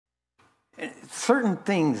certain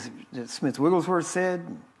things that Smith Wigglesworth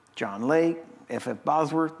said, John Lake, F.F.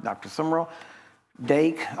 Bosworth, Dr. Summerall,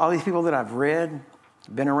 Dake, all these people that I've read,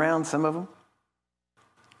 been around, some of them,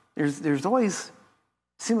 there's always,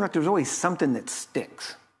 seems like there's always something that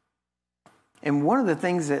sticks. And one of the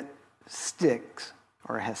things that sticks,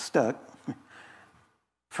 or has stuck,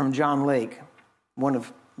 from John Lake, one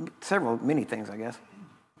of many things, I guess.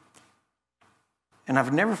 And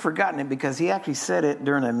I've never forgotten it because he actually said it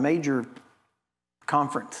during a major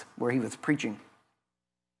conference where he was preaching.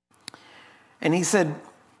 And he said,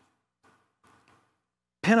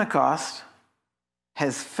 Pentecost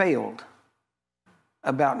has failed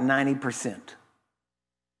about 90%.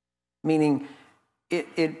 Meaning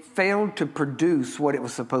it failed to produce what it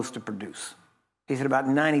was supposed to produce. He said about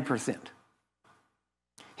 90%.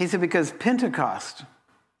 He said because Pentecost,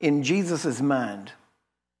 in Jesus' mind,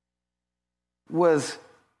 was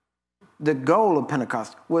the goal of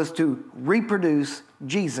Pentecost was to reproduce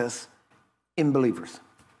Jesus in believers.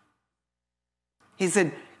 He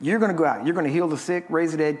said, you're going to go out, you're going to heal the sick,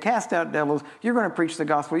 raise the dead, cast out devils, you're going to preach the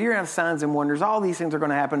gospel, you're going to have signs and wonders, all these things are going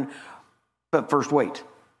to happen, but first wait.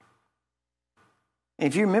 And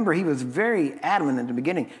if you remember, he was very adamant in the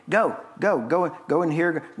beginning. Go in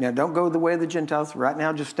here. Now, don't go the way of the Gentiles. Right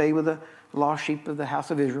now, just stay with the lost sheep of the house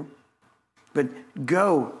of Israel. But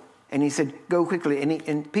go. And he said, go quickly.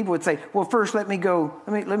 And people would say, well, first let me go.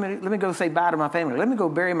 Let me go say bye to my family. Let me go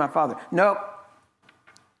bury my father. Nope.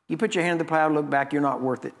 You put your hand to the plow, look back, you're not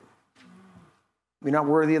worth it. You're not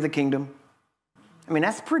worthy of the kingdom. I mean,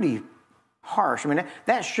 that's pretty harsh. I mean,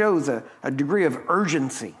 that shows a degree of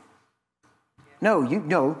urgency. No,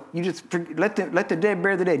 you just let the dead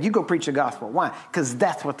bury the dead. You go preach the gospel. Why? Because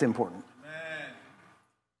that's what's important. Amen.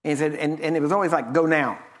 And he said, and it was always like, go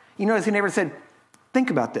now. You notice he never said, think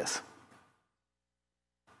about this.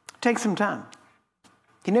 Take some time.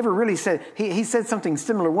 He never really said, he said something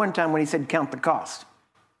similar one time when he said, count the cost.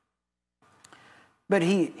 But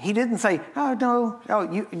he didn't say,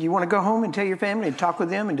 you want to go home and tell your family and talk with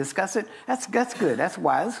them and discuss it? That's good. That's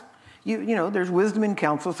wise. You know, there's wisdom in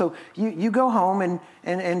counsel. So you go home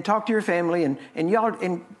and talk to your family and y'all,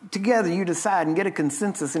 and together you decide and get a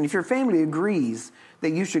consensus. And if your family agrees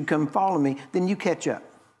that you should come follow me, then you catch up.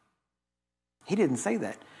 He didn't say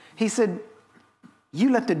that. He said,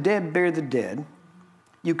 you let the dead bury the dead.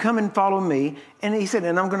 You come and follow me. And he said,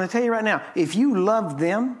 and I'm going to tell you right now, if you love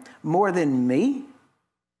them more than me,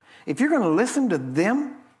 if you're going to listen to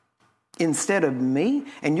them instead of me,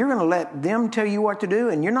 and you're going to let them tell you what to do,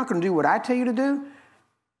 and you're not going to do what I tell you to do,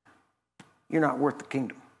 you're not worth the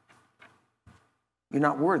kingdom. You're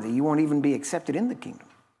not worthy. You won't even be accepted in the kingdom.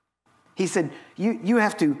 He said, you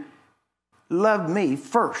have to love me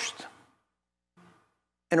first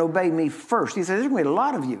and obey me first. He said, there's going to be a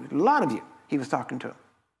lot of you, he was talking to them,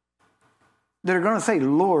 that are going to say,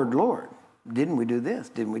 Lord, Lord, didn't we do this?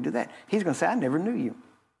 Didn't we do that? He's going to say, I never knew you.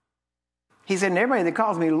 He said, and everybody that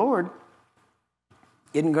calls me Lord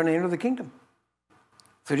isn't going to enter the kingdom.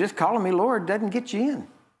 So just calling me Lord doesn't get you in.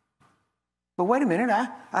 But wait a minute,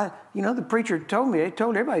 the preacher told me, they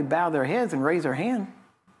told everybody to bow their heads and raise their hand.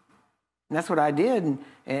 And that's what I did.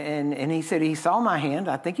 And he said he saw my hand.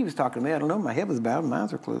 I think he was talking to me. I don't know. My head was bowed. My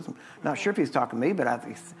eyes were closed. I'm not sure if he was talking to me, but I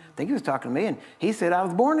think he was talking to me. And he said I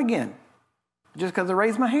was born again just because I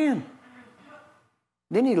raised my hand.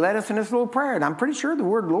 Then he led us in this little prayer. And I'm pretty sure the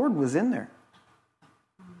word Lord was in there.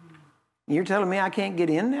 You're telling me I can't get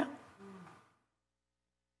in now?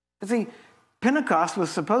 But see, Pentecost was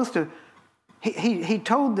supposed to, he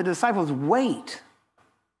told the disciples, wait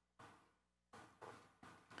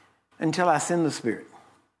until I send the Spirit.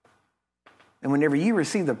 And whenever you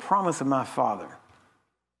receive the promise of my Father,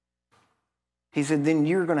 he said, then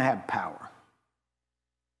you're going to have power.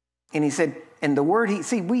 And he said, and the word,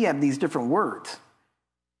 we have these different words.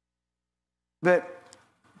 But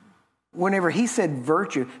whenever he said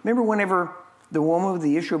virtue, remember whenever the woman with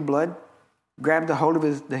the issue of blood grabbed the hold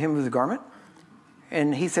of the hem of his garment?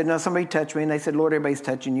 And he said, no, somebody touched me. And they said, Lord, everybody's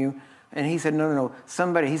touching you. And he said, no,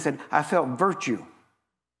 somebody. He said, I felt virtue.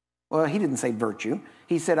 Well, he didn't say virtue.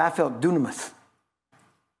 He said, I felt dunamis.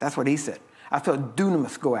 That's what he said. I felt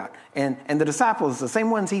dunamis go out. And the disciples, the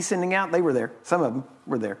same ones he's sending out, they were there. Some of them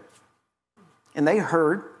were there. And they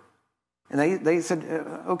heard. And they said,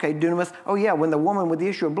 okay, dunamis. Oh, yeah, when the woman with the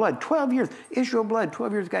issue of blood, 12 years, issue of blood,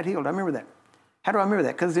 12 years got healed. I remember that. How do I remember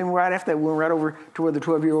that? Because then right after that, we went right over to where the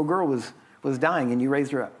 12-year-old girl was dying, and you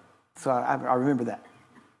raised her up. So I remember that.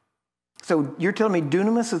 So you're telling me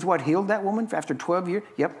dunamis is what healed that woman after 12 years?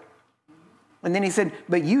 Yep. And then he said,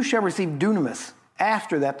 but you shall receive dunamis.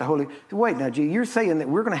 After that, the Holy... Wait, now, you're saying that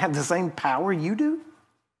we're going to have the same power you do?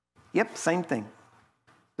 Yep, same thing.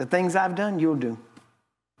 The things I've done, you'll do.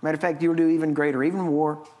 Matter of fact, you'll do even greater, even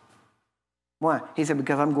more. Why? He said,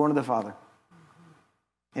 because I'm going to the Father.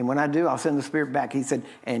 And when I do, I'll send the Spirit back. He said,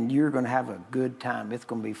 and you're going to have a good time. It's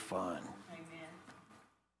going to be fun. Amen.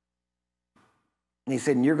 And he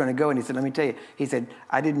said, and you're going to go. And he said, let me tell you. He said,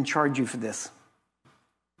 I didn't charge you for this.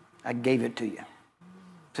 I gave it to you.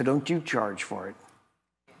 So don't you charge for it.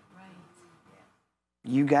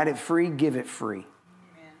 You got it free, give it free.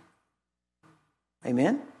 Amen?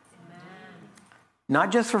 Amen? Not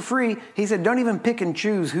just for free. He said, don't even pick and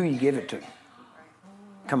choose who you give it to.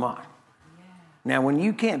 Come on. Now, when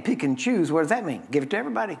you can't pick and choose, what does that mean? Give it to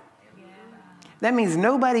everybody. That means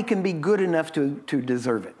nobody can be good enough to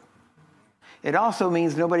deserve it. It also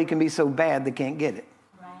means nobody can be so bad they can't get it.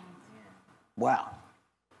 Wow.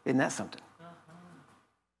 Isn't that something?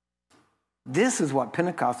 This is what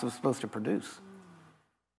Pentecost was supposed to produce.